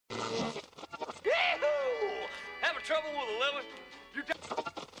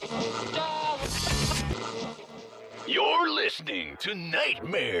You're listening to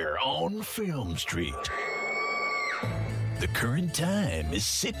Nightmare on Film Street. The current time is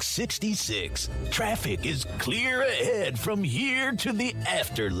 6:66. Traffic is clear ahead from here to the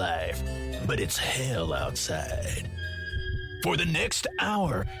afterlife, but it's hell outside. For the next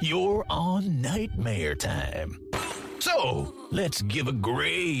hour, you're on Nightmare Time. So, let's give a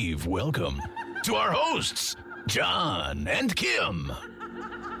grave welcome to our hosts, John and Kim.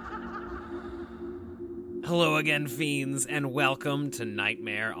 Hello again, fiends, and welcome to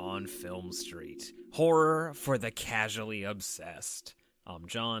Nightmare on Film Street. Horror for the casually obsessed. I'm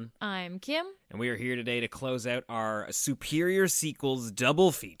John. I'm Kim. And we are here today to close out our Superior Sequels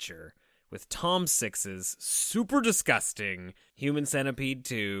double feature with Tom Six's super disgusting Human Centipede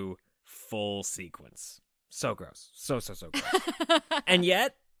 2 full sequence. So gross. So gross. And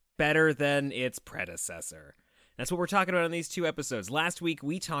yet, better than its predecessor. That's what we're talking about in these two episodes. Last week,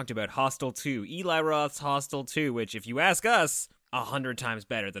 we talked about Hostel 2, Eli Roth's Hostel 2, which, if you ask us, 100 times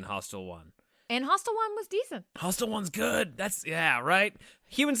better than Hostel 1. And Hostel 1 was decent. Hostel 1's good. Yeah, right?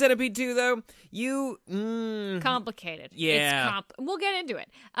 Human Centipede 2, though, Complicated. Yeah. We'll get into it.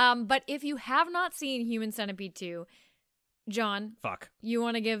 But if you have not seen Human Centipede 2, John. Fuck. You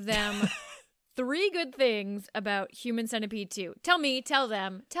want to give them 3 good things about Human Centipede 2. Tell me, tell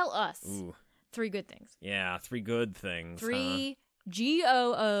them, tell us. Ooh. 3 good things. Yeah, 3 good things. 3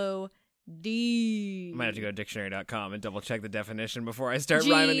 GOOD. I might have to go to dictionary.com and double check the definition before I start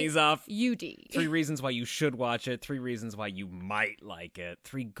rhyming these off. UD. 3 reasons why you should watch it. 3 reasons why you might like it.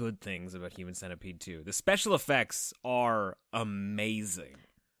 3 good things about Human Centipede 2. The special effects are amazing.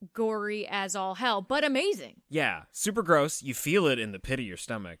 Gory as all hell, but amazing. Yeah, super gross. You feel it in the pit of your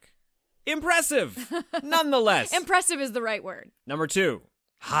stomach. Impressive, nonetheless. Impressive is the right word. Number 2,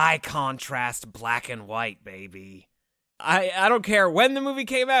 high contrast black and white, baby. I don't care when the movie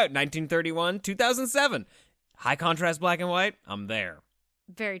came out, 1931, 2007. High contrast black and white, I'm there.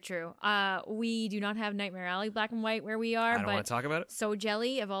 Very true. We do not have Nightmare Alley black and white where we are. I don't want to talk about it. So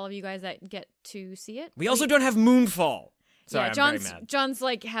jelly of all of you guys that get to see it. We also don't have Moonfall. Sorry, yeah, I'm very mad. John's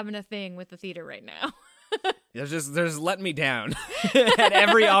like having a thing with the theater right now. They're just letting me down at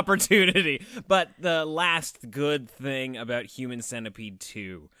every opportunity. But the last good thing about Human Centipede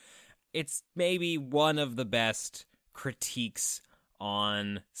 2, it's maybe one of the best critiques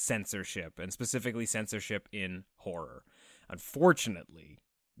on censorship, and specifically censorship in horror. Unfortunately,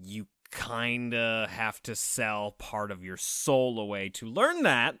 you kinda have to sell part of your soul away to learn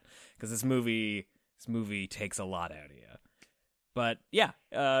that, because this movie takes a lot out of you. But yeah,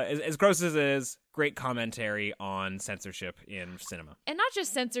 as gross as it is, great commentary on censorship in cinema. And not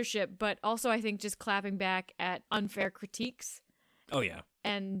just censorship, but also I think just clapping back at unfair critiques. Oh yeah.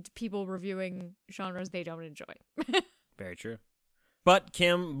 And people reviewing genres they don't enjoy. Very true. But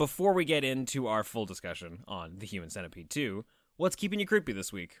Kim, before we get into our full discussion on The Human Centipede 2, what's keeping you creepy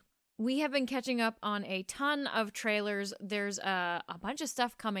this week? We have been catching up on a ton of trailers. There's a bunch of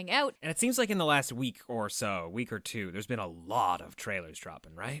stuff coming out. And it seems like in the last week or two, there's been a lot of trailers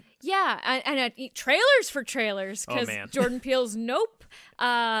dropping, right? Yeah, and trailers for trailers, because Jordan Peele's Nope.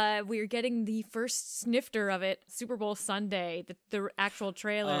 We're getting the first snifter of it Super Bowl Sunday, the actual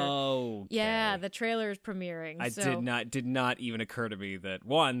trailer. Oh, okay. Yeah, the trailer is premiering. Did not even occur to me that,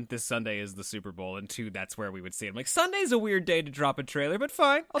 1, this Sunday is the Super Bowl, and 2, that's where we would see it. I'm like, Sunday's a weird day to drop a trailer, but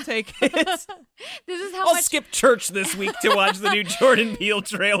fine, I'll take it. I'll skip church this week to watch the new Jordan Peele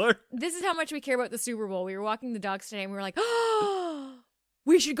trailer. This is how much we care about the Super Bowl. We were walking the dogs today and we were like, oh,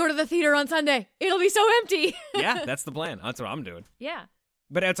 we should go to the theater on Sunday. It'll be so empty. Yeah, that's the plan. That's what I'm doing. Yeah.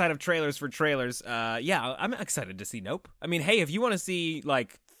 But outside of trailers for trailers, yeah, I'm excited to see Nope. I mean, hey, if you want to see,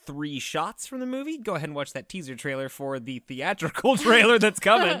 3 shots from the movie, go ahead and watch that teaser trailer for the theatrical trailer that's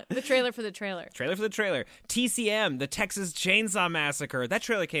coming. The trailer for the trailer. Trailer for the trailer. TCM, the Texas Chainsaw Massacre. That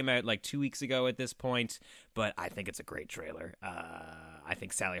trailer came out 2 weeks ago at this point, but I think it's a great trailer. I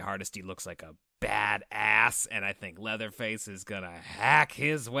think Sally Hardesty looks like a badass, and I think Leatherface is gonna hack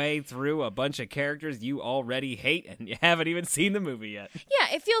his way through a bunch of characters you already hate and you haven't even seen the movie yet.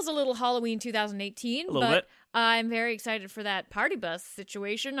 Yeah, it feels a little Halloween 2018, a little bit. I'm very excited for that party bus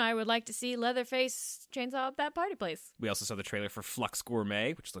situation. I would like to see Leatherface chainsaw up that party place. We also saw the trailer for Flux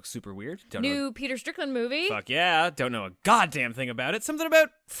Gourmet, which looks super weird. New Peter Strickland movie. Fuck yeah. Don't know a goddamn thing about it. Something about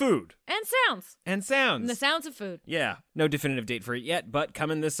food. And sounds. And sounds. And the sounds of food. Yeah. No definitive date for it yet, but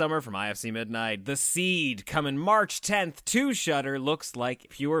coming this summer from IFC Midnight. The Seed, coming March 10th to Shudder. Looks like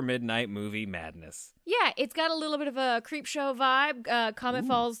pure midnight movie madness. Yeah, it's got a little bit of a creep show vibe. Comet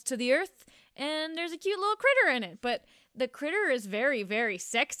falls to the earth, and there's a cute little critter in it. But the critter is very, very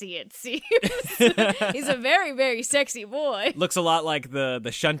sexy, it seems. He's a very, very sexy boy. Looks a lot like the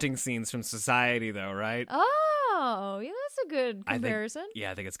shunting scenes from Society, though, right? Oh, yeah, that's a good comparison.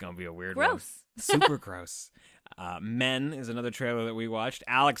 I think it's going to be a weird one. Gross. Super gross. Men is another trailer that we watched.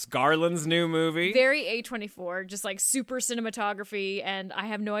 Alex Garland's new movie. Very A24, just like super cinematography, and I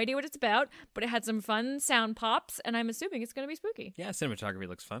have no idea what it's about, but it had some fun sound pops, and I'm assuming it's going to be spooky. Yeah, cinematography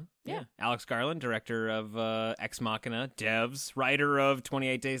looks fun. Yeah. Alex Garland, director of Ex Machina, Devs, writer of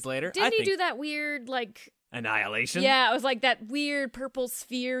 28 Days Later. Didn't he do that weird, like... Annihilation? Yeah, it was like that weird purple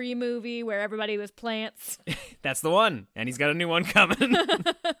sphere-y movie where everybody was plants. That's the one, and he's got a new one coming.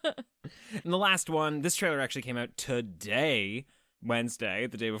 And the last one, this trailer actually came out today, Wednesday,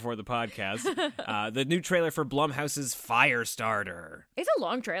 the day before the podcast. The new trailer for Blumhouse's Firestarter. It's a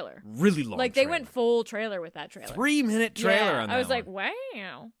long trailer. Really long Like, trailer. they went full trailer with that trailer. 3-minute trailer yeah, on that I was one. like,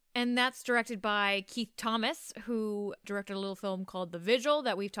 wow. And that's directed by Keith Thomas, who directed a little film called The Vigil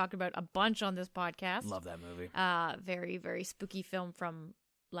that we've talked about a bunch on this podcast. Love that movie. Very, very spooky film from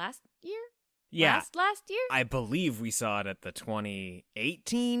last year? Yeah. Last year? I believe we saw it at the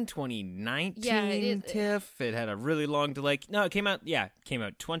 2018, 2019 Yeah, TIFF. It had a really long delay. No, it came out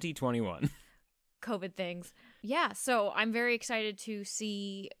 2021. COVID things. Yeah, so I'm very excited to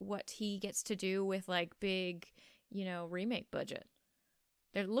see what he gets to do with like big, remake budget.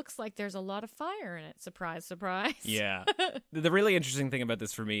 There looks like there's a lot of fire in it. Surprise, surprise. Yeah. The really interesting thing about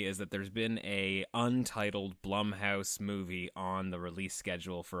this for me is that there's been a untitled Blumhouse movie on the release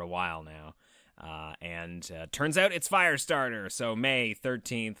schedule for a while now. And turns out it's Firestarter. So May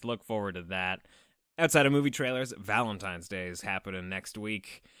 13th, look forward to that. Outside of movie trailers, Valentine's Day is happening next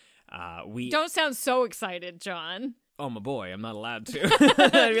week. Don't sound so excited, John. Oh, my boy, I'm not allowed to.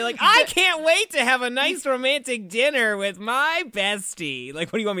 I'd be like, I can't wait to have a nice romantic dinner with my bestie.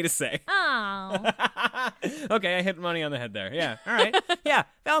 Like, what do you want me to say? Oh. Okay, I hit money on the head there. Yeah, all right. Yeah,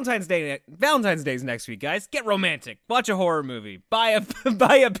 Valentine's Day's next week, guys. Get romantic. Watch a horror movie. Buy a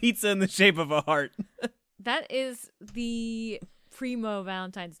pizza in the shape of a heart. That is the primo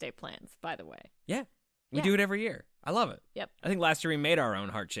Valentine's Day plans, by the way. Yeah, we Yeah. do it every year. I love it. Yep. I think last year we made our own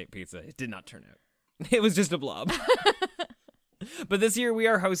heart-shaped pizza. It did not turn out. It was just a blob. But this year we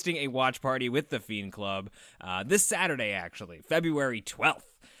are hosting a watch party with the Fiend Club. This Saturday, actually, February 12th.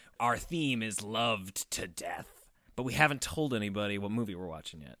 Our theme is Loved to Death. But we haven't told anybody what movie we're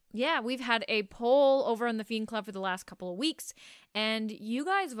watching yet. Yeah, we've had a poll over on the Fiend Club for the last couple of weeks, and you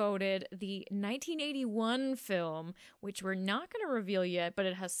guys voted the 1981 film, which we're not going to reveal yet, but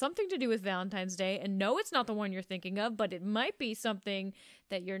it has something to do with Valentine's Day. And no, it's not the one you're thinking of, but it might be something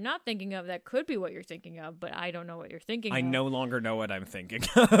that you're not thinking of that could be what you're thinking of, but I don't know what you're thinking of. I no longer know what I'm thinking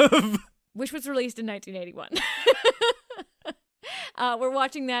of. Which was released in 1981. We're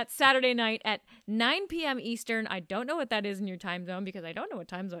watching that Saturday night at 9 p.m. Eastern. I don't know what that is in your time zone because I don't know what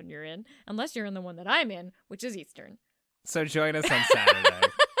time zone you're in, unless you're in the one that I'm in, which is Eastern. So join us on Saturday.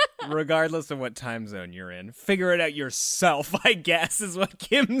 Regardless of what time zone you're in. Figure it out yourself, I guess, is what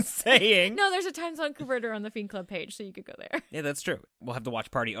Kim's saying. No, there's a time zone converter on the Fiend Club page, so you could go there. Yeah, that's true. We'll have the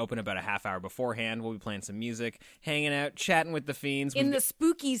watch party open about a half hour beforehand. We'll be playing some music, hanging out, chatting with the Fiends. In the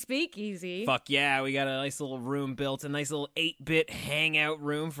spooky speakeasy. Fuck yeah, we got a nice little room built, a nice little 8-bit hangout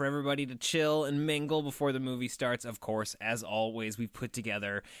room for everybody to chill and mingle before the movie starts. Of course, as always, we've put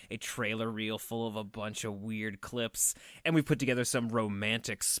together a trailer reel full of a bunch of weird clips, and we've put together some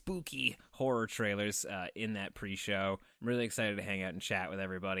romantic, spooky horror trailers in that pre-show. I'm really excited to hang out and chat with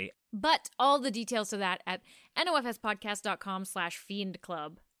everybody. But all the details to that at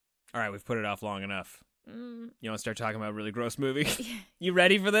nofspodcast.com/fiendclub. All right, we've put it off long enough. You want to start talking about a really gross movie? You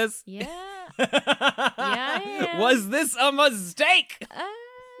ready for this? Yeah. I am. Was this a mistake?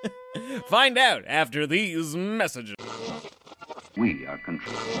 Find out after these messages. We are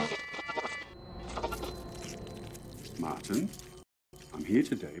control. Martin, I'm here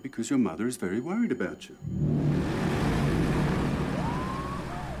today because your mother is very worried about you.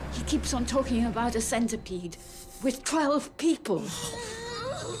 He keeps on talking about a centipede with 12 people.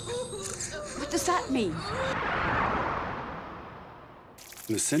 What does that mean?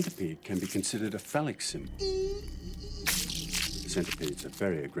 The centipede can be considered a phallic symbol. Centipedes are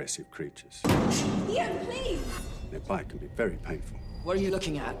very aggressive creatures. Ian, please! Their bite can be very painful. What are you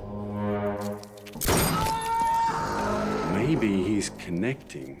looking at? Maybe he's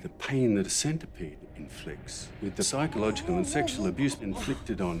connecting the pain that a centipede inflicts with the psychological and sexual abuse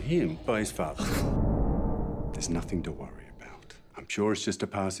inflicted on him by his father. There's nothing to worry about. I'm sure it's just a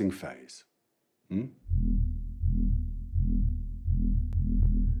passing phase.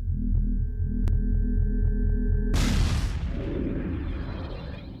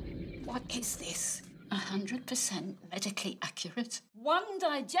 What is this? 100% medically accurate. One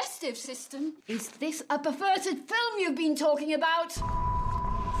digestive system. Is this a perverted film you've been talking about?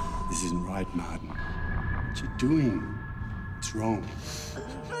 This isn't right, Martin. What you're doing, it's wrong.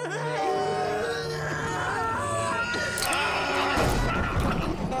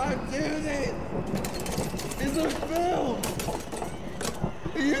 I'm doing it! It's a film!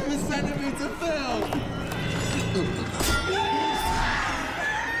 Human Centipede's a film!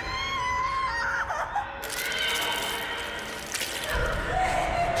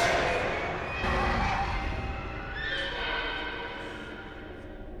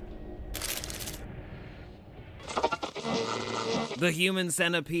 The Human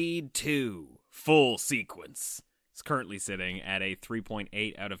Centipede 2 full sequence. It's currently sitting at a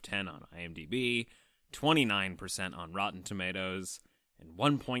 3.8 out of 10 on IMDb, 29% on Rotten Tomatoes, and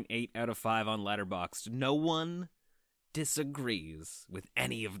 1.8 out of 5 on Letterboxd. No one disagrees with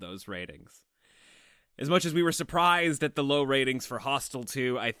any of those ratings. As much as we were surprised at the low ratings for Hostel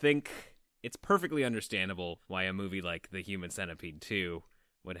 2, I think it's perfectly understandable why a movie like The Human Centipede 2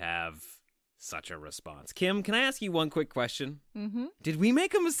 would have such a response. Kim, can I ask you one quick question? Mm-hmm. Did we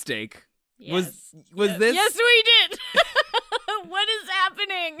make a mistake? Yes. Was this? Yes, we did. What is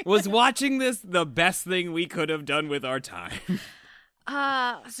happening? Was watching this the best thing we could have done with our time?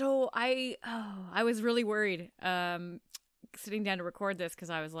 So I was really worried sitting down to record this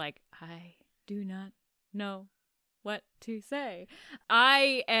because I was like, I do not know what to say.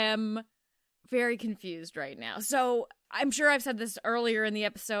 I am very confused right now. So I'm sure I've said this earlier in the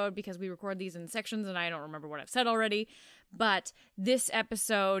episode because we record these in sections and I don't remember what I've said already. But this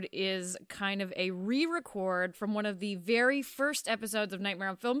episode is kind of a re-record from one of the very first episodes of Nightmare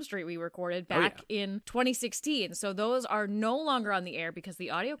on Film Street we recorded back in 2016. So those are no longer on the air because the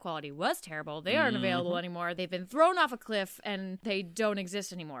audio quality was terrible. They aren't available anymore. They've been thrown off a cliff and they don't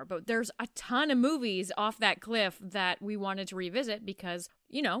exist anymore. But there's a ton of movies off that cliff that we wanted to revisit because,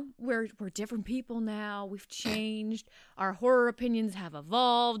 you know, we're different people now. We've changed. Our horror opinions have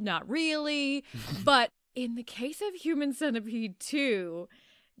evolved. Not really. But in the case of Human Centipede 2,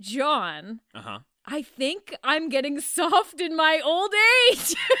 John, I think I'm getting soft in my old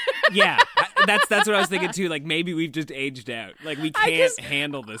age. Yeah, that's what I was thinking too. Like, maybe we've just aged out. Like, we can't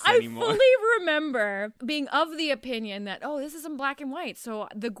handle this anymore. I fully remember being of the opinion that, oh, this is in black and white, so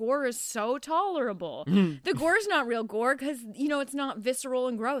the gore is so tolerable. The gore is not real gore because, you know, it's not visceral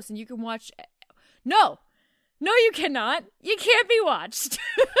and gross, and you can watch... No, you cannot. You can't be watched.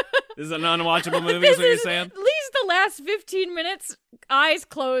 This is an unwatchable movie, is what you're saying? At least the last 15 minutes, eyes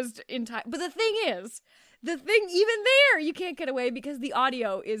closed in time. But the thing is, even there, you can't get away because the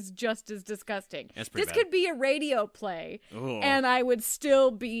audio is just as disgusting. That's pretty This bad. could be a radio play, Ooh. and I would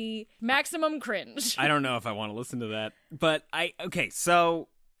still be maximum cringe. I don't know if I want to listen to that. But so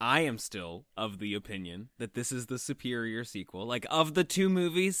I am still of the opinion that this is the superior sequel. Like, of the two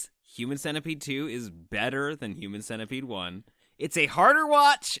movies, Human Centipede 2 is better than Human Centipede 1. It's a harder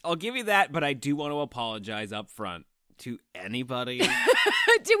watch, I'll give you that, but I do want to apologize up front to anybody.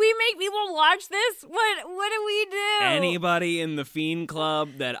 Do we make people watch this? What do we do? Anybody in the Fiend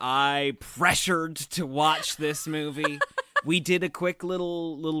Club that I pressured to watch this movie. We did a quick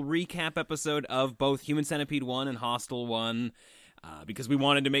little recap episode of both Human Centipede 1 and Hostel 1. Because we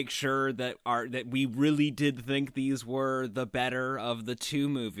wanted to make sure that we really did think these were the better of the two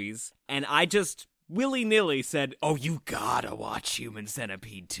movies. And I just willy-nilly said, oh, you gotta watch Human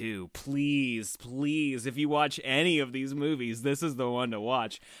Centipede 2. Please, if you watch any of these movies, this is the one to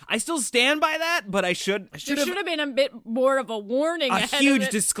watch. I still stand by that, but I should There should have been a bit more of a warning. a ahead huge of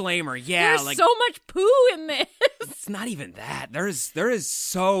it. disclaimer. Yeah, There's so much poo in this. It's not even that. There is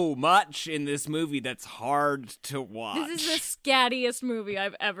so much in this movie that's hard to watch. This is the scattiest movie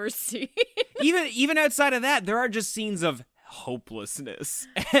I've ever seen. even outside of that, there are just scenes of hopelessness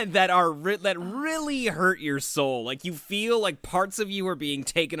that really hurt your soul. Like, you feel like parts of you are being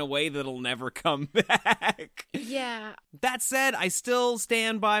taken away that'll never come back. Yeah. That said, I still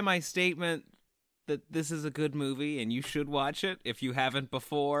stand by my statement that this is a good movie and you should watch it if you haven't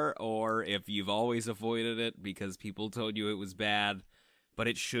before, or if you've always avoided it because people told you it was bad. But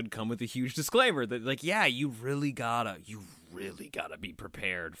it should come with a huge disclaimer that, like, yeah, you really gotta be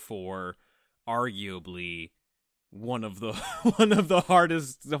prepared for arguably one of the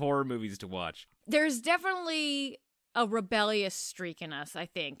hardest horror movies to watch. There's definitely a rebellious streak in us, I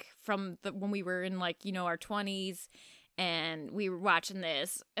think, from when we were in, like, you know, our 20s and we were watching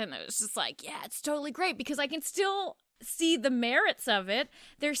this, and it was just like, yeah, it's totally great because I can still see the merits of it.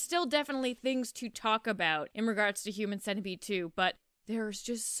 There's still definitely things to talk about in regards to Human Centipede 2, but there's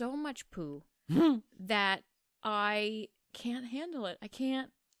just so much poo that I can't handle it. I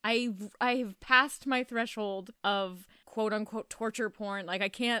can't I've passed my threshold of quote unquote torture porn. Like I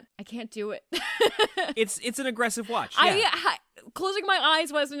can't do it. It's an aggressive watch. Yeah. Closing my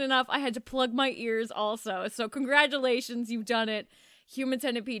eyes wasn't enough. I had to plug my ears also. So congratulations, you've done it. Human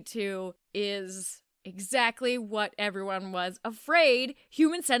Centipede 2 is exactly what everyone was afraid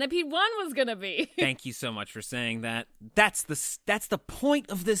Human Centipede 1 was gonna be. Thank you so much for saying that. That's the point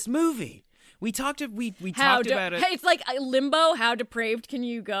of this movie. We talked about it. Hey, it's like Limbo. How depraved can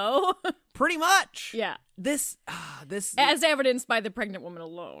you go? Pretty much. Yeah. This as evidenced by the pregnant woman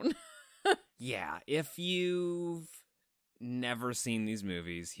alone. Yeah, if you've never seen these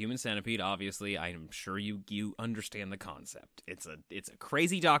movies, Human Centipede, obviously, I'm sure you understand the concept. It's a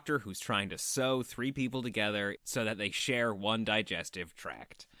crazy doctor who's trying to sew 3 people together so that they share one digestive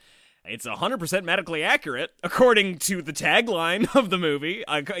tract. It's 100% medically accurate, according to the tagline of the movie,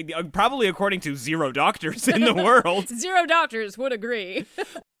 probably according to 0 doctors in the world. 0 doctors would agree.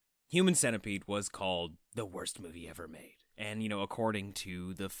 Human Centipede was called the worst movie ever made. And, according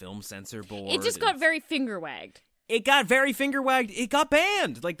to the Film Censor Board... It just got very finger-wagged. It got very finger-wagged. It got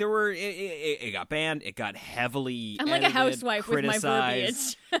banned. Like, it got banned. It got heavily I'm like edited, a housewife criticized. with my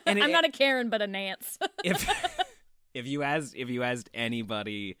verbiage. And I'm not a Karen, but a Nance. If you asked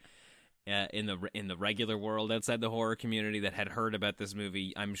anybody in the regular world outside the horror community that had heard about this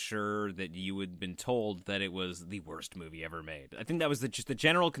movie, I'm sure that you would have been told that it was the worst movie ever made. I think that was just the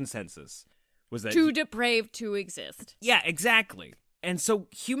general consensus. Was that too depraved to exist. Yeah, exactly. And so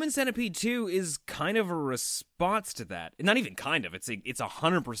Human Centipede 2 is kind of a response to that. Not even kind of. It's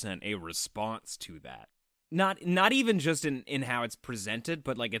 100% a response to that. Not even just in how it's presented,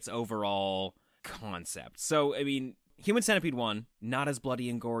 but like its overall concept. So, I mean, Human Centipede 1, not as bloody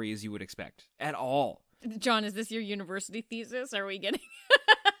and gory as you would expect. At all. John, is this your university thesis? Are we getting...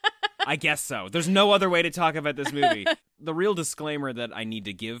 I guess so. There's no other way to talk about this movie. The real disclaimer that I need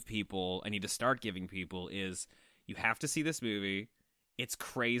to start giving people is you have to see this movie. It's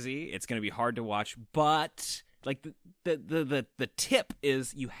crazy. It's going to be hard to watch, but like the tip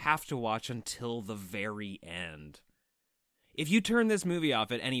is you have to watch until the very end. If you turn this movie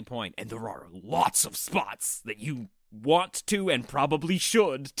off at any point, and there are lots of spots that you want to and probably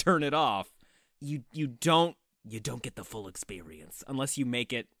should turn it off, you don't get the full experience unless you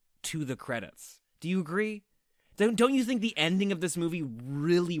make it to the credits. Do you agree? Don't you think the ending of this movie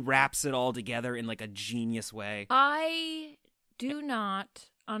really wraps it all together in like a genius way? I do not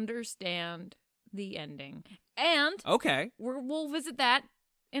understand the ending. And okay, we'll visit that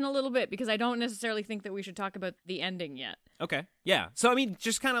in a little bit because I don't necessarily think that we should talk about the ending yet. Okay. Yeah. So I mean,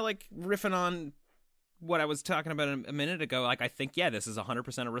 just kind of like riffing on what I was talking about a minute ago, like I think this is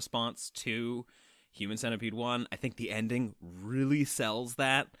 100% a response to Human Centipede 1. I think the ending really sells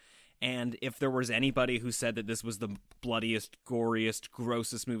that. And if there was anybody who said that this was the bloodiest, goriest,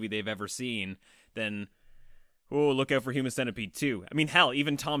 grossest movie they've ever seen, then, look out for Human Centipede 2. I mean, hell,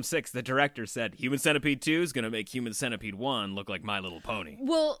 even Tom Six, the director, said Human Centipede 2 is going to make Human Centipede 1 look like My Little Pony.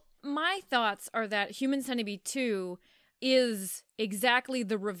 Well, my thoughts are that Human Centipede 2 is exactly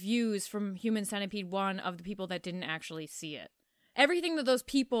the reviews from Human Centipede 1 of the people that didn't actually see it. Everything that those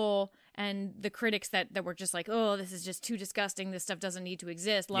people and the critics that were just like, oh, this is just too disgusting, this stuff doesn't need to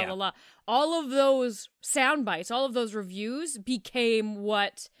exist, la la la. All of those sound bites, all of those reviews became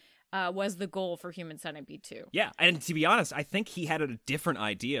what was the goal for Human Centipede 2. Yeah, and to be honest, I think he had a different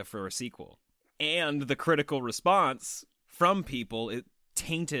idea for a sequel. And the critical response from people, it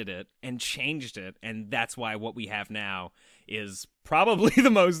tainted it and changed it, and that's why what we have now is probably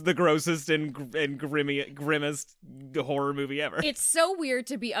the grossest and grimmest horror movie ever. It's so weird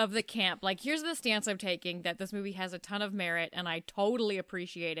to be of the camp. Like, here's the stance I'm taking, that this movie has a ton of merit, and I totally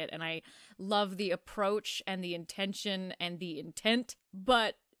appreciate it, and I love the approach and the intention and the intent,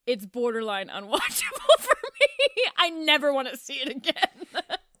 but it's borderline unwatchable for me. I never want to see it again.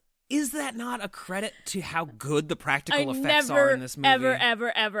 Is that not a credit to how good the practical effects are in this movie?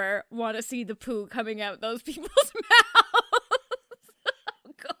 ever want to see the poo coming out those people's mouths.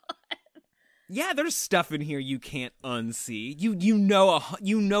 Oh, God. Yeah, there's stuff in here you can't unsee. You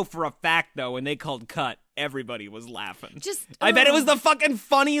know for a fact, though, when they called cut, everybody was laughing. I bet it was the fucking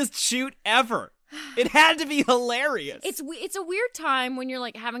funniest shoot ever. It had to be hilarious. It's a weird time when you're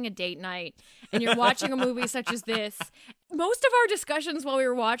like having a date night and you're watching a movie such as this. Most of our discussions while we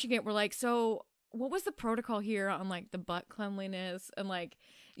were watching it were like, so what was the protocol here on like the butt cleanliness and like,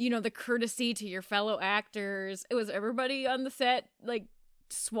 the courtesy to your fellow actors? It was everybody on the set like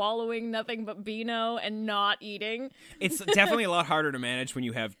swallowing nothing but Beano and not eating. It's definitely a lot harder to manage when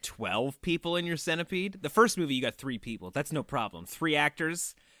you have 12 people in your centipede. The first movie, you got 3 people. That's no problem. 3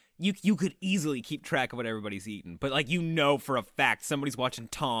 actors. You could easily keep track of what everybody's eating, but like for a fact somebody's watching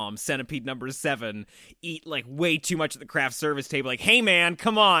Tom, Centipede number 7, eat like way too much at the craft service table. Like, hey man,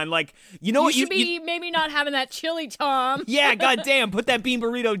 come on, like you know what you should be maybe not having that chili, Tom. Yeah, goddamn, put that bean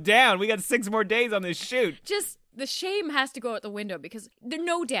burrito down. We got 6 more days on this shoot. Just the shame has to go out the window because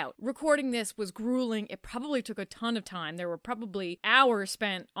no doubt recording this was grueling. It probably took a ton of time. There were probably hours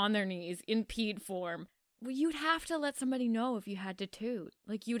spent on their knees in peed form. Well, you'd have to let somebody know if you had to toot.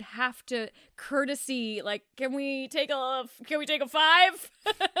 Like, you'd have to courtesy, like, can we take a 5?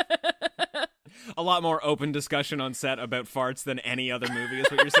 A lot more open discussion on set about farts than any other movie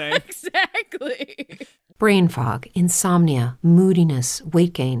is what you're saying. Exactly. Brain fog, insomnia, moodiness,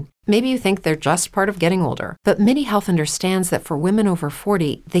 weight gain. Maybe you think they're just part of getting older, but MIDI Health understands that for women over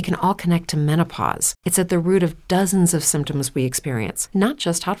 40, they can all connect to menopause. It's at the root of dozens of symptoms we experience, not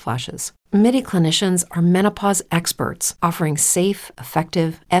just hot flashes. MIDI clinicians are menopause experts, offering safe,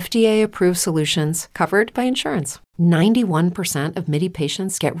 effective, FDA-approved solutions covered by insurance. 91% of MIDI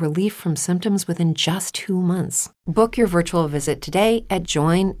patients get relief from symptoms within just 2 months. Book your virtual visit today at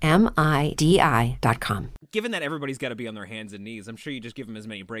joinmidi.com. Given that everybody's got to be on their hands and knees, I'm sure you just give them as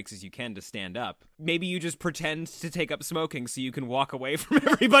many breaks as you can to stand up. Maybe you just pretend to take up smoking so you can walk away from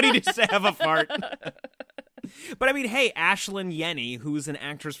everybody just to have a fart. But I mean, hey, Ashlyn Yenny, who's an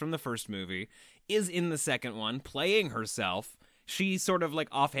actress from the first movie, is in the second one, playing herself. She sort of like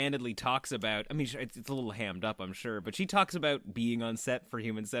offhandedly talks about, I mean, it's a little hammed up, I'm sure, but she talks about being on set for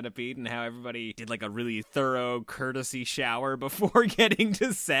Human Centipede and how everybody did like a really thorough courtesy shower before getting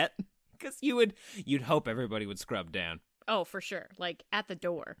to set. Because you'd hope everybody would scrub down. Oh, for sure. Like, at the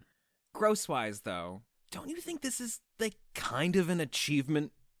door. Gross-wise, though, don't you think this is, like, kind of an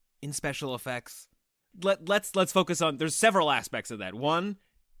achievement in special effects? Let's focus on, there's several aspects of that. One,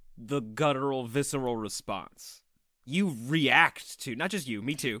 the guttural, visceral response. You react to, not just you,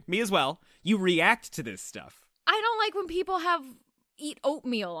 me too, me as well, you react to this stuff. I don't like when people eat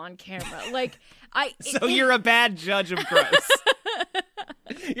oatmeal on camera. Like, So you're a bad judge of gross.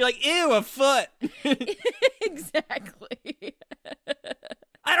 You're like, ew, a foot. Exactly.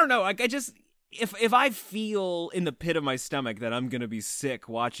 I don't know. Like, I just, if I feel in the pit of my stomach that I'm going to be sick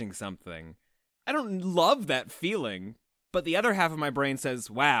watching something, I don't love that feeling. But the other half of my brain says,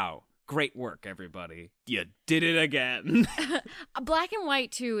 wow, great work, everybody. You did it again. Black and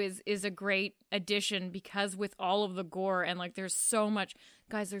white, too, is a great addition because with all of the gore and, like, there's so much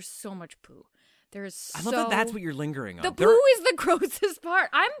poo. I love that that's what you're lingering on. The poo is the grossest part.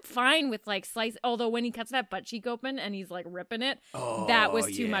 I'm fine with like slice, although when he cuts that butt cheek open and he's like ripping it, that was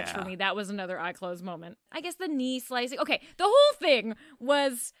too much for me. That was another eye closed moment. I guess the knee slicing. Okay, the whole thing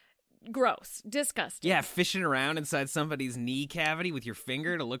was gross, disgusting. Yeah, fishing around inside somebody's knee cavity with your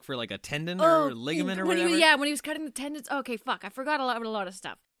finger to look for like a tendon or ligament or whatever. When he was cutting the tendons. Okay, fuck, I forgot a lot of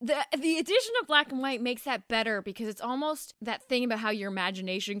stuff. The addition of black and white makes that better because it's almost that thing about how your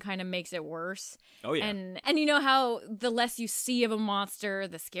imagination kind of makes it worse. Oh, yeah. And you know how the less you see of a monster,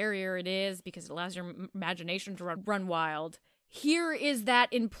 the scarier it is because it allows your imagination to run wild. Here is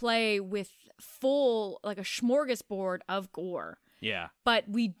that in play with full, like a smorgasbord of gore. Yeah. But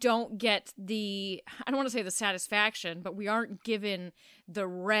we don't get I don't want to say the satisfaction, but we aren't given the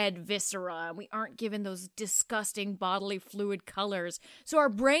red viscera, and we aren't given those disgusting bodily fluid colors. So our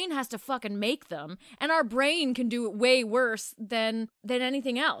brain has to fucking make them, and our brain can do it way worse than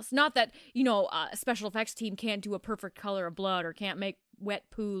anything else. Not that, a special effects team can't do a perfect color of blood or can't make wet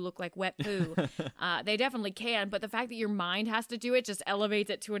poo look like wet poo. They definitely can, but the fact that your mind has to do it just elevates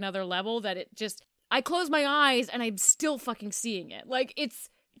it to another level that it just... I close my eyes and I'm still fucking seeing it. Like, it's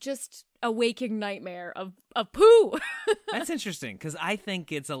just a waking nightmare of poo. That's interesting, because I think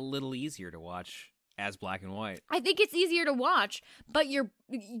it's a little easier to watch as black and white. I think it's easier to watch, but your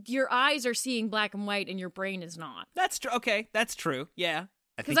eyes are seeing black and white and your brain is not. That's true. Okay, that's true. Yeah.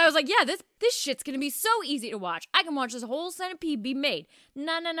 Because I was like, yeah, this shit's going to be so easy to watch. I can watch this whole centipede be made.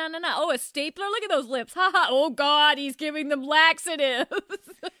 No. Oh, a stapler? Look at those lips. Haha. Oh, God, he's giving them laxatives.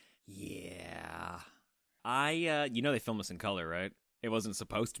 Yeah. They filmed this in color, right? It wasn't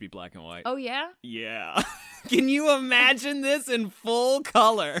supposed to be black and white. Oh, yeah? Yeah. Can you imagine this in full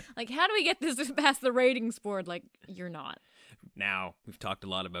color? Like, how do we get this past the ratings board? Like, you're not. Now, we've talked a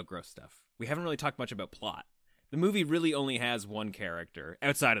lot about gross stuff. We haven't really talked much about plot. The movie really only has one character,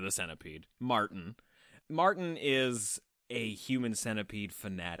 outside of the centipede, Martin. Martin is a Human Centipede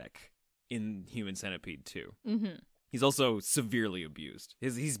fanatic in Human Centipede 2. Mm-hmm. He's also severely abused.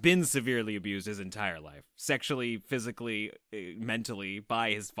 He's been severely abused his entire life. Sexually, physically, mentally,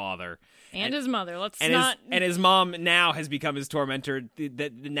 by his father. And his mother. And his mom now has become his tormentor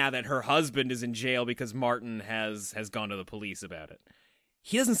now that her husband is in jail because Martin has gone to the police about it.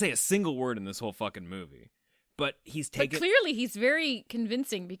 He doesn't say a single word in this whole fucking movie. But he's taken... But clearly he's very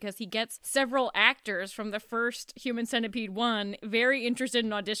convincing because he gets several actors from the first Human Centipede 1 very interested in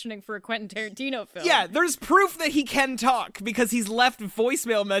auditioning for a Quentin Tarantino film. Yeah, there's proof that he can talk because he's left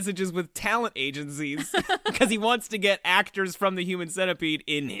voicemail messages with talent agencies because he wants to get actors from the Human Centipede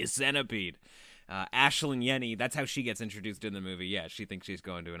in his Centipede. Ashlyn Yenny, that's how she gets introduced in the movie. Yeah, she thinks she's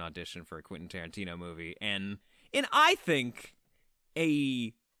going to an audition for a Quentin Tarantino movie. And I think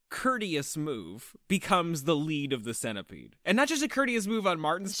a courteous move becomes the lead of the Centipede. And not just a courteous move on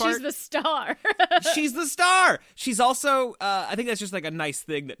Martin's part. She's the star. She's the star. She's also, I think that's just like a nice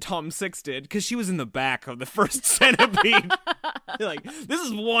thing that Tom Six did, because she was in the back of the first Centipede. Like, this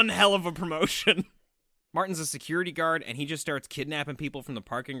is one hell of a promotion. Martin's a security guard, and he just starts kidnapping people from the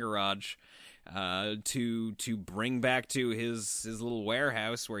parking garage to bring back to his little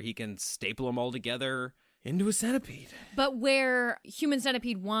warehouse where he can staple them all together into a centipede. But where Human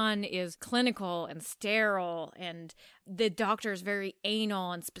Centipede 1 is clinical and sterile, and the doctor is very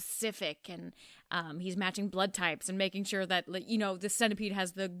anal and specific, and he's matching blood types and making sure that, you know, the centipede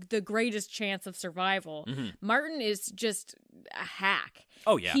has the greatest chance of survival. Mm-hmm. Martin is just a hack.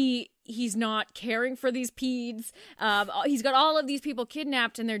 Oh, yeah. He's not caring for these peds. He's got all of these people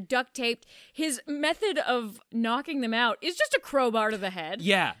kidnapped and they're duct taped. His method of knocking them out is just a crowbar to the head.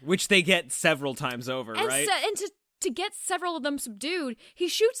 Yeah, which they get several times over, and right? And to get several of them subdued, he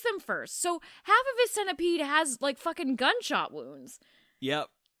shoots them first. So half of his centipede has like fucking gunshot wounds. Yep.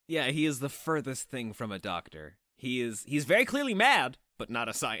 Yeah, he is the furthest thing from a doctor. He's very clearly mad, but not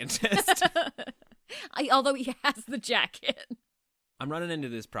a scientist. Although he has the jacket. I'm running into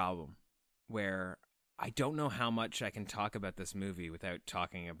this problem where I don't know how much I can talk about this movie without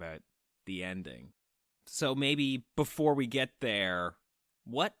talking about the ending. So maybe before we get there,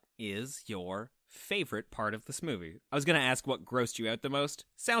 what is your favorite part of this movie? I was going to ask what grossed you out the most.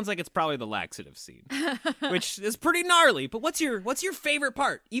 Sounds like it's probably the laxative scene, which is pretty gnarly. But what's your favorite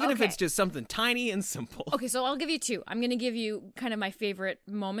part? Even if it's just something tiny and simple. Okay, so I'll give you two. I'm going to give you kind of my favorite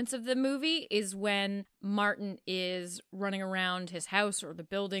moments of the movie is when Martin is running around his house or the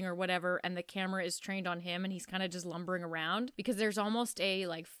building or whatever, and the camera is trained on him and he's kind of just lumbering around because there's almost a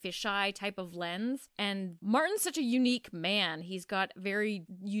like fisheye type of lens. And Martin's such a unique man. He's got very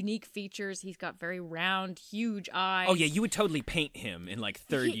unique features. He's got very round, huge eyes. Oh yeah, you would totally paint him in like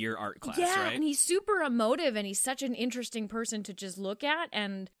third year art class, right? Yeah, and he's super emotive and he's such an interesting person to just look at.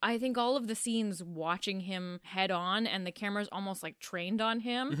 And I think all of the scenes watching him head on and the camera's almost like trained on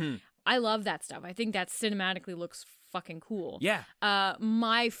him. Mm-hmm. I love that stuff. I think that cinematically looks fucking cool. Yeah.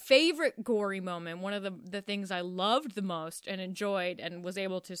 My favorite gory moment, one of the things I loved the most and enjoyed and was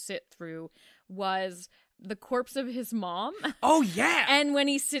able to sit through was the corpse of his mom. Oh, yeah. And when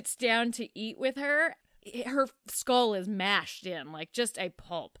he sits down to eat with her skull is mashed in, like just a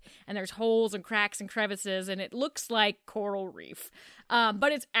pulp. And there's holes and cracks and crevices, and it looks like coral reef.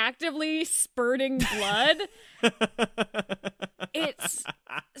 But it's actively spurting blood. It's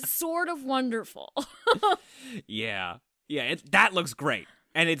sort of wonderful. Yeah. Yeah, that looks great.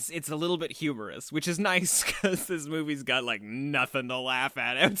 And it's a little bit humorous, which is nice because this movie's got like nothing to laugh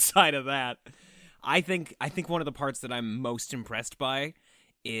at outside of that. I think one of the parts that I'm most impressed by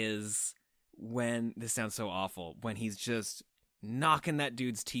is when, this sounds so awful, when he's just knocking that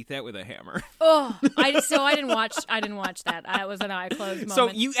dude's teeth out with a hammer. Oh, I didn't watch that. I was an eye closed moment. So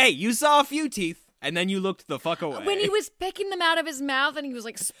you saw a few teeth and then you looked the fuck away. When he was picking them out of his mouth and he was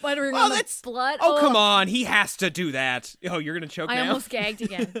like sputtering on the blood. Oh, come on. He has to do that. Oh, you're going to choke now? I almost gagged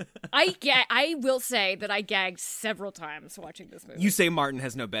again. I will say that I gagged several times watching this movie. You say Martin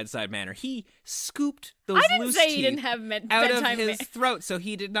has no bedside manner. He scooped those loose teeth. I didn't say he didn't have out of his throat, so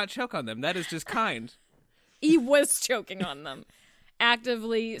he did not choke on them. That is just kind. He was choking on them.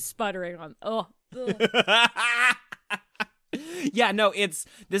 Actively sputtering on. Oh. Yeah, no,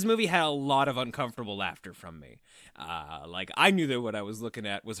 this movie had a lot of uncomfortable laughter from me. Like I knew that what I was looking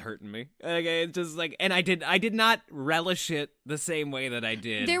at was hurting me. Like it's just like, and I did not relish it the same way that I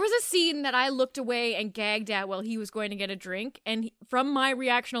did. There was a scene that I looked away and gagged at while he was going to get a drink, and from my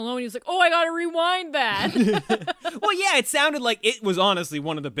reaction alone, he was like, "Oh, I gotta rewind that." Well, yeah, it sounded like it was honestly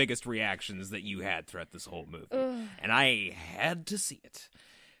one of the biggest reactions that you had throughout this whole movie, and I had to see it.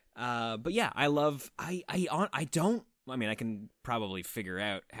 But yeah, I can probably figure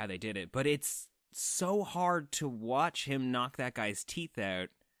out how they did it, but it's so hard to watch him knock that guy's teeth out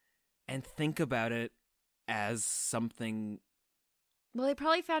and think about it as something. Well, they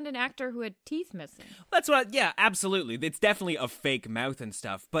probably found an actor who had teeth missing. That's yeah, absolutely. It's definitely a fake mouth and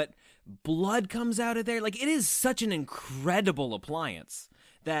stuff, but blood comes out of there. Like, it is such an incredible appliance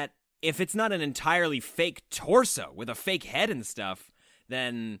that if it's not an entirely fake torso with a fake head and stuff,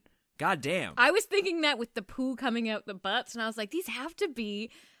 then goddamn. I was thinking that with the poo coming out the butts, and I was like, these have to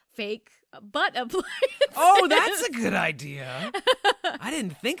be fake butt appliances. Oh, that's a good idea. I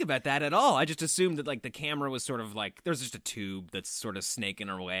didn't think about that at all. I just assumed that like the camera was sort of like there's just a tube that's sort of snaking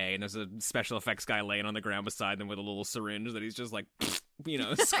her way, and there's a special effects guy laying on the ground beside them with a little syringe that he's just like,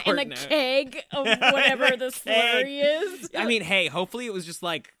 and squirting a out. keg of whatever the Keg. slurry is. I mean, hey, hopefully it was just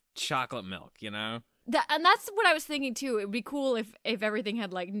like chocolate milk, And that's what I was thinking too. It would be cool if everything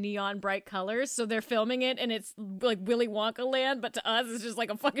had like neon bright colors. So they're filming it and it's like Willy Wonka land, but to us it's just like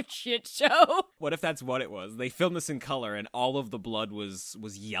a fucking shit show. What if that's what it was? They filmed this in color, and all of the blood was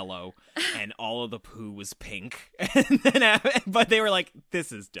yellow, and all of the poo was pink. But they were like,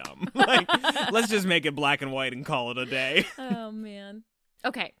 "This is dumb. Like, let's just make it black and white and call it a day." Oh man.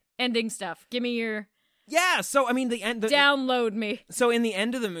 Okay, ending stuff. Give me your Yeah. So I mean, the end. download me. So in the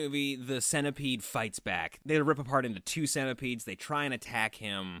end of the movie, the centipede fights back. They rip apart into 2 centipedes. They try and attack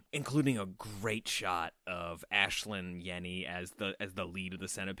him, including a great shot of Ashlyn Yenny as the lead of the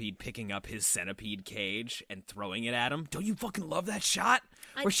centipede picking up his centipede cage and throwing it at him. Don't you fucking love that shot?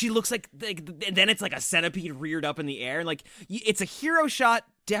 Where she looks like and then it's like a centipede reared up in the air. And like it's a hero shot,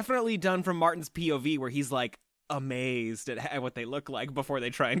 definitely done from Martin's POV, where he's like amazed at what they look like before they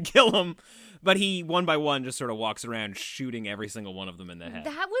try and kill him, but he one by one just sort of walks around shooting every single one of them in the head.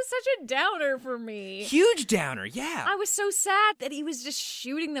 That was such a downer for me. Huge downer, yeah. I was so sad that he was just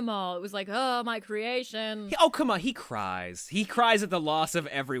shooting them all. It was like, oh, my creation. Oh, come on, he cries at the loss of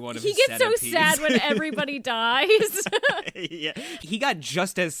every one of He his gets so centipedes. sad when everybody dies. Yeah, he got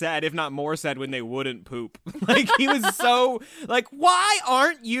just as sad, if not more sad, when they wouldn't poop. Like, he was so like, why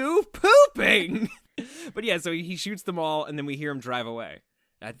aren't you pooping? But yeah, so he shoots them all, and then we hear him drive away.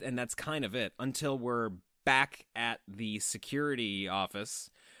 And that's kind of it, until we're back at the security office,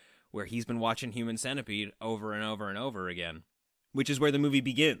 where he's been watching Human Centipede over and over and over again, which is where the movie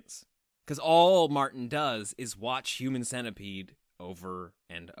begins. Because all Martin does is watch Human Centipede over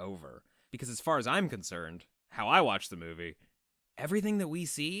and over. Because as far as I'm concerned, how I watch the movie, everything that we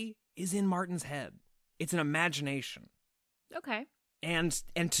see is in Martin's head. It's an imagination. Okay. And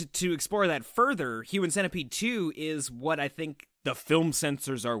to explore that further, Human Centipede 2 is what I think the film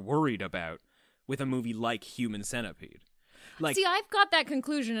censors are worried about with a movie like Human Centipede. Like, see, I've got that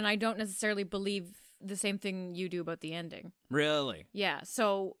conclusion, and I don't necessarily believe the same thing you do about the ending. Really? Yeah,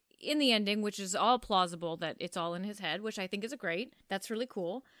 so in the ending, which is all plausible that it's all in his head, which I think is great. That's really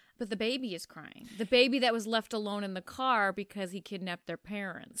cool. But the baby is crying. The baby that was left alone in the car because he kidnapped their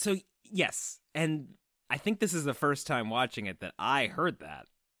parents. So, yes. And I think this is the first time watching it that I heard that.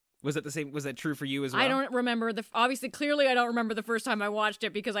 Was it the same? Was that true for you as well? I don't remember clearly I don't remember the first time I watched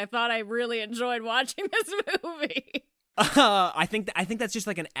it because I thought I really enjoyed watching this movie. I think that's just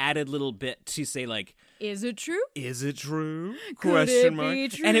like an added little bit to say like, is it true? Is it true? Could Question it mark. be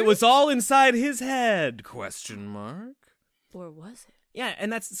true? And it was all inside his head? Question mark. Or was it? Yeah,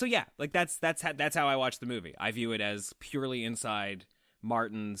 and that's how I watch the movie. I view it as purely inside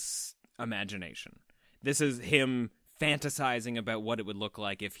Martin's imagination. This is him fantasizing about what it would look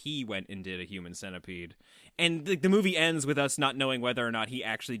like if he went and did a Human Centipede. And the movie ends with us not knowing whether or not he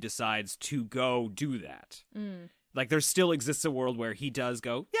actually decides to go do that. Like, there still exists a world where he does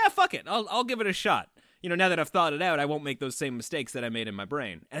go, yeah, fuck it, I'll give it a shot. Now that I've thought it out, I won't make those same mistakes that I made in my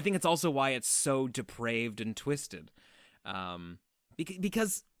brain. And I think it's also why it's so depraved and twisted.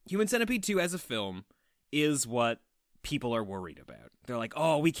 Because Human Centipede 2 as a film is what people are worried about. They're like,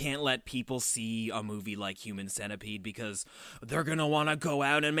 oh, we can't let people see a movie like Human Centipede because they're gonna want to go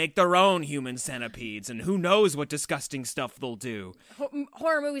out and make their own human centipedes, and who knows what disgusting stuff they'll do.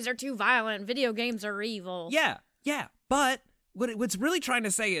 Horror movies are too violent. Video games are evil. Yeah. But what's really trying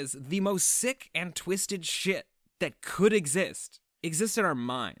to say is the most sick and twisted shit that could exists in our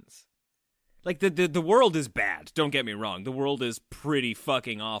minds. Like, the world is bad, don't get me wrong. The world is pretty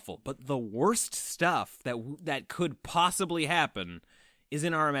fucking awful. But the worst stuff that could possibly happen is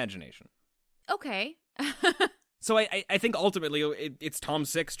in our imagination. Okay. So I think ultimately it's Tom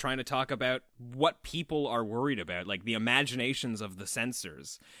Six trying to talk about what people are worried about, like the imaginations of the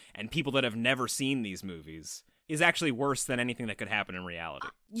censors and people that have never seen these movies is actually worse than anything that could happen in reality.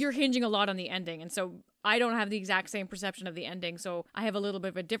 You're hinging a lot on the ending, and so I don't have the exact same perception of the ending, so I have a little bit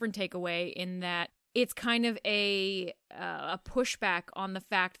of a different takeaway in that it's kind of a pushback on the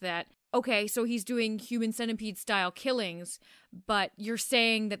fact that, okay, so he's doing Human Centipede-style killings, but you're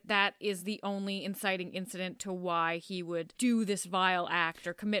saying that is the only inciting incident to why he would do this vile act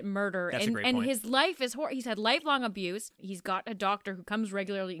or commit murder. That's a great and point. his life is he's had lifelong abuse. He's got a doctor who comes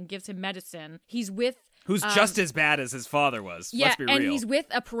regularly and gives him medicine. He's with Who's just as bad as his father was. Yeah, Let's be real. and he's with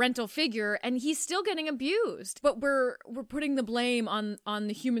a parental figure, and he's still getting abused. But we're putting the blame on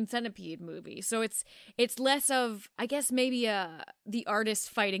the Human Centipede movie, so it's less of, I guess, maybe the artist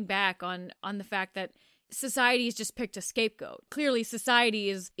fighting back on the fact that society has just picked a scapegoat. Clearly, society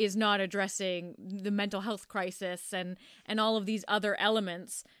is not addressing the mental health crisis and all of these other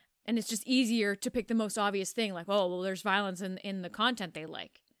elements, and it's just easier to pick the most obvious thing, like, oh, well, there's violence in the content they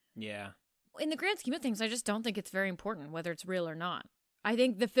like. Yeah. In the grand scheme of things, I just don't think it's very important whether it's real or not. I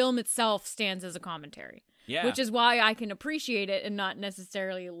think the film itself stands as a commentary. Yeah. Which is why I can appreciate it and not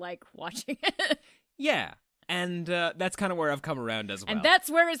necessarily like watching it. Yeah. And that's kind of where I've come around as well. And that's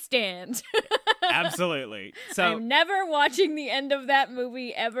where it stands. Absolutely. So I'm never watching the end of that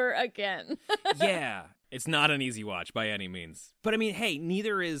movie ever again. yeah. It's not an easy watch by any means. But I mean, hey,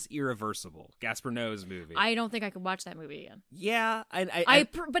 neither is Irreversible, Gaspar Noé's movie. I don't think I could watch that movie again. Yeah.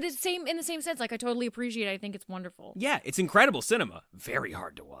 But it's in the same sense. Like, I totally appreciate it. I think it's wonderful. Yeah, it's incredible cinema. Very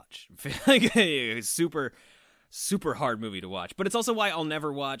hard to watch. Super, super hard movie to watch. But it's also why I'll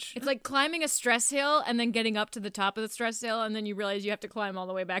never watch. It's like climbing a stress hill and then getting up to the top of the stress hill, and then you realize you have to climb all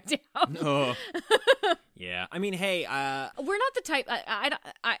the way back down. Oh. Yeah, I mean, hey, we're not the type.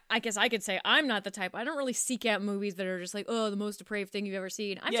 I guess I could say I'm not the type. I don't really seek out movies that are just like, oh, the most depraved thing you've ever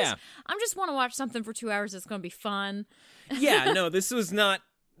seen. I'm just want to watch something for 2 hours that's going to be fun. Yeah, no, this is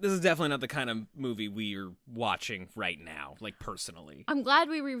definitely not the kind of movie we're watching right now, like, personally. I'm glad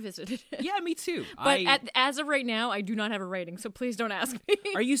we revisited it. Yeah, me too. But as of right now, I do not have a rating, so please don't ask me.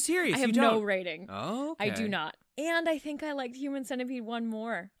 Are you serious? I have no rating. Oh, okay. I do not. And I think I liked Human Centipede 1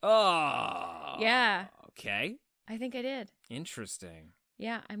 more. Oh. Yeah. Okay. I think I did. Interesting.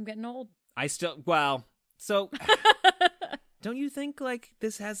 Yeah, I'm getting old. Don't you think, like,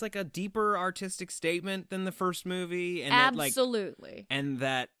 this has, like, a deeper artistic statement than the first movie? And absolutely.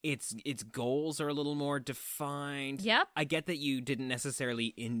 That its goals are a little more defined. Yep. I get that you didn't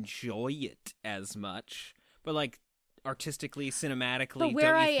necessarily enjoy it as much, but, like, artistically, cinematically, but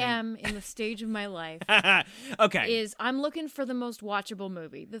where I am in the stage of my life okay. is I'm looking for the most watchable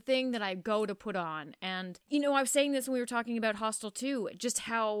movie, the thing that I go to put on. And, you know, I was saying this when we were talking about Hostel 2, just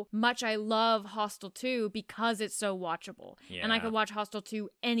how much I love Hostel 2 because it's so watchable. Yeah. And I could watch Hostel 2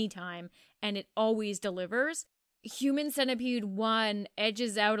 anytime, and it always delivers. Human Centipede 1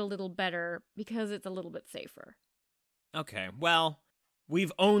 edges out a little better because it's a little bit safer. Okay, well,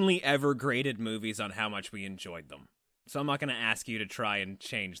 we've only ever graded movies on how much we enjoyed them. So I'm not going to ask you to try and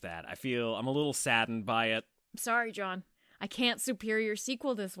change that. I'm a little saddened by it. Sorry, John. I can't superior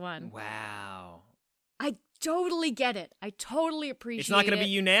sequel this one. Wow. I totally get it. I totally appreciate it. It's not going to be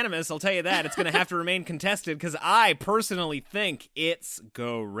unanimous, I'll tell you that. It's going to have to remain contested because I personally think it's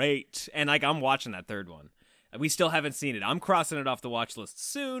great. And, like, I'm watching that third one. We still haven't seen it. I'm crossing it off the watch list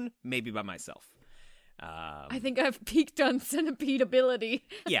soon, maybe by myself. I think I've peaked on centipede ability.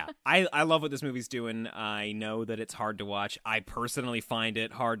 Yeah, I love what this movie's doing. I know that it's hard to watch. I personally find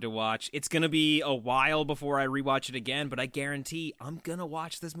it hard to watch. It's going to be a while before I rewatch it again, but I guarantee I'm going to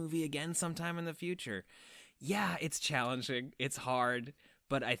watch this movie again sometime in the future. Yeah, it's challenging. It's hard,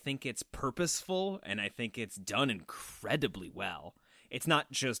 but I think it's purposeful, and I think it's done incredibly well. It's not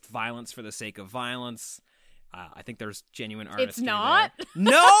just violence for the sake of violence. I think there's genuine artistry. It's not? There.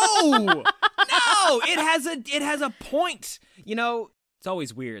 No! No! It has a point. You know, it's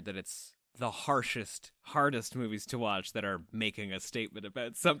always weird that it's the hardest movies to watch that are making a statement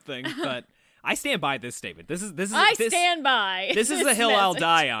about something, but I stand by this statement. This is stand by. This is the hill I'll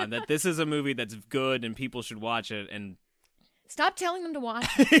die on, that this is a movie that's good and people should watch it. And stop telling them to watch.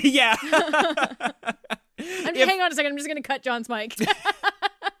 Yeah. Hang on a second. I'm just going to cut John's mic.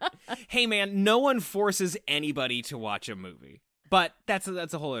 Hey man, no one forces anybody to watch a movie. But that's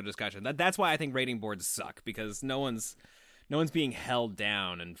a whole other discussion. That's why I think rating boards suck, because no one's being held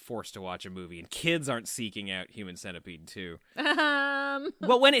down and forced to watch a movie, and kids aren't seeking out Human Centipede 2.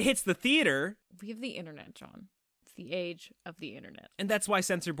 Well, when it hits the theater, we have the internet, John. It's the age of the internet. And that's why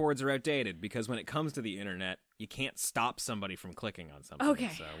censor boards are outdated, because when it comes to the internet, you can't stop somebody from clicking on something.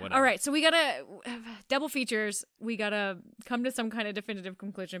 Okay. So whatever. All right. So we gotta double features. We gotta come to some kind of definitive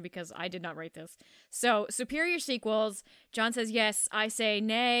conclusion because I did not write this. So superior sequels. John says yes. I say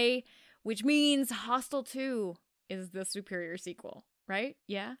nay, which means Hostel 2 is the superior sequel. Right?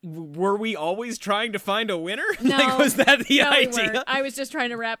 Yeah. Were we always trying to find a winner? No. Like, was that the idea? We weren't. I was just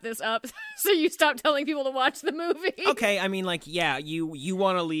trying to wrap this up so you stop telling people to watch the movie. Okay, I mean, like, yeah, you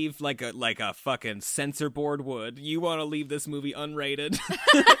want to leave like a fucking censor board would. You want to leave this movie unrated.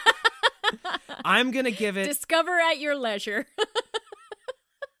 I'm gonna give it. Discover at your leisure.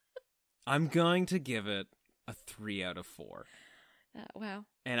 I'm going to give it a 3 out of 4. Wow.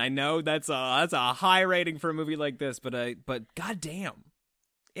 And I know that's a high rating for a movie like this, but goddamn,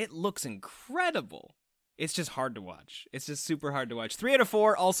 it looks incredible. It's just hard to watch. It's just super hard to watch. 3 out of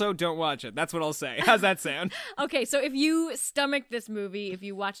 4. Also, don't watch it. That's what I'll say. How's that sound? Okay, so if you stomached this movie, if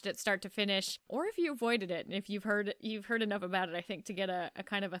you watched it start to finish, or if you avoided it, and if you've heard enough about it, I think, to get a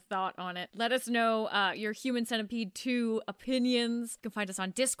kind of a thought on it, let us know your Human Centipede 2 opinions. You can find us on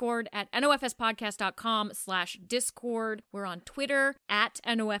Discord at nofspodcast.com/Discord. We're on Twitter at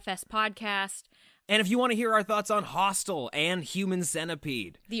NOFSPodcast. And if you want to hear our thoughts on Hostel and Human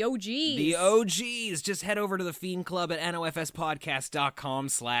Centipede, the OGs, just head over to the Fiend Club at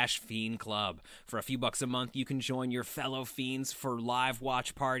nofspodcast.com/Fiend Club. For a few bucks a month, you can join your fellow fiends for live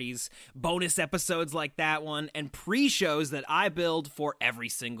watch parties, bonus episodes like that one, and pre-shows that I build for every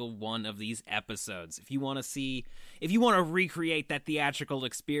single one of these episodes. If you want to recreate that theatrical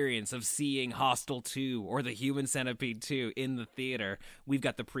experience of seeing Hostel 2 or the Human Centipede 2 in the theater, we've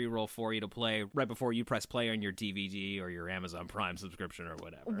got the pre-roll for you to play right before you press play on your DVD or your Amazon Prime subscription or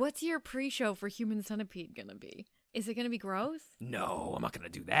whatever. What's your pre-show for Human Centipede gonna be? Is it gonna be gross? No, I'm not gonna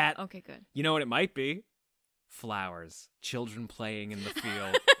do that. Okay, good. You know what it might be? Flowers. Children playing in the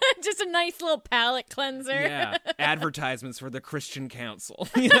field. Just a nice little palate cleanser. Yeah. Advertisements for the Christian Council.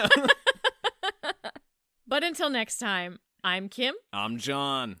 You know? But until next time, I'm Kim. I'm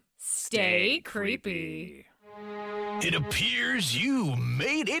John. Stay creepy. It appears you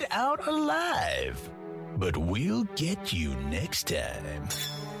made it out alive, but we'll get you next time.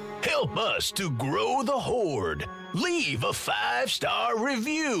 Help us to grow the horde. Leave a 5-star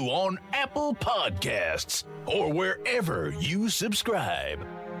review on Apple Podcasts or wherever you subscribe.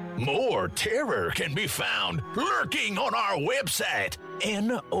 More terror can be found lurking on our website,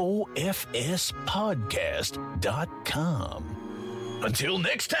 nofspodcast.com. Until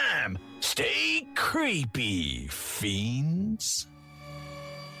next time, stay creepy, fiends.